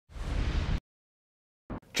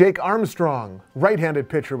Jake Armstrong, right-handed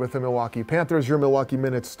pitcher with the Milwaukee Panthers. Your Milwaukee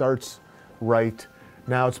Minute starts right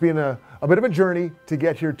now. It's been a bit of a journey to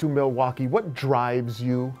get here to Milwaukee. What drives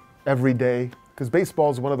you every day? Because baseball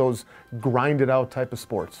is one of those grinded-out type of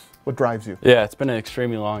sports. What drives you? Yeah, it's been an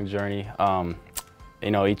extremely long journey.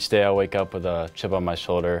 Each day I wake up with a chip on my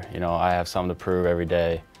shoulder. I have something to prove every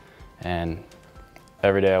day. And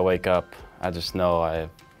every day I wake up, I just know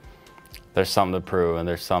there's something to prove and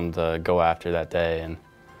there's something to go after that day. And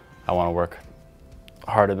I want to work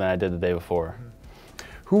harder than I did the day before.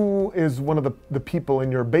 Who is one of the people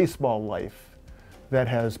in your baseball life that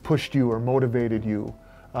has pushed you or motivated you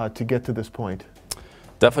to get to this point?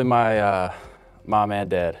 Definitely my mom and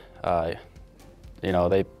dad.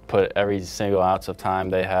 They put every single ounce of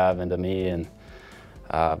time they have into me, and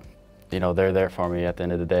they're there for me at the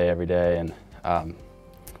end of the day, every day, and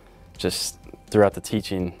just throughout the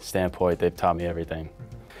teaching standpoint, they've taught me everything.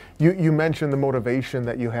 You mentioned the motivation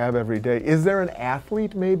that you have every day. Is there an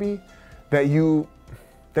athlete maybe that you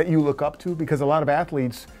look up to? Because a lot of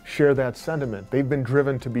athletes share that sentiment. They've been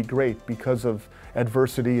driven to be great because of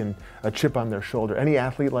adversity and a chip on their shoulder. Any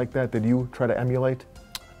athlete like that you try to emulate?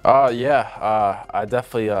 Yeah, I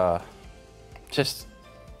definitely, just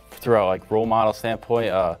throughout like role model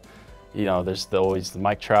standpoint, there's always the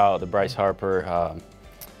Mike Trout, the Bryce Harper,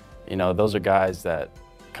 those are guys that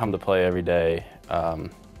come to play every day.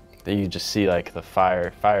 That you just see like the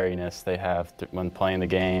fieriness they have when playing the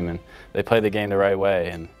game, and they play the game the right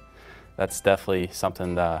way, and that's definitely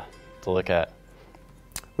something to look at.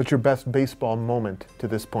 What's your best baseball moment to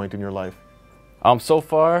this point in your life? So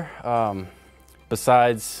far,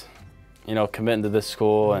 besides committing to this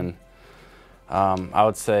school, and I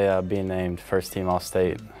would say being named first team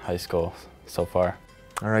All-State high school so far.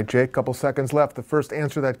 All right, Jake, couple seconds left. The first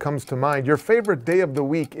answer that comes to mind. Your favorite day of the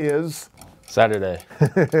week is? Saturday.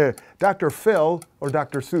 Dr. Phil or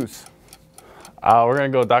Dr. Seuss? We're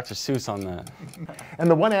going to go Dr. Seuss on that.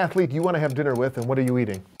 And the one athlete you want to have dinner with, and what are you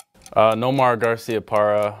eating? Nomar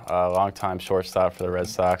Garcia-Parra, longtime shortstop for the Red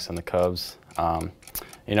Sox and the Cubs. We're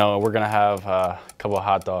going to have a couple of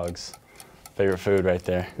hot dogs. Favorite food right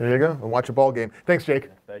there. There you go. And watch a ball game. Thanks, Jake.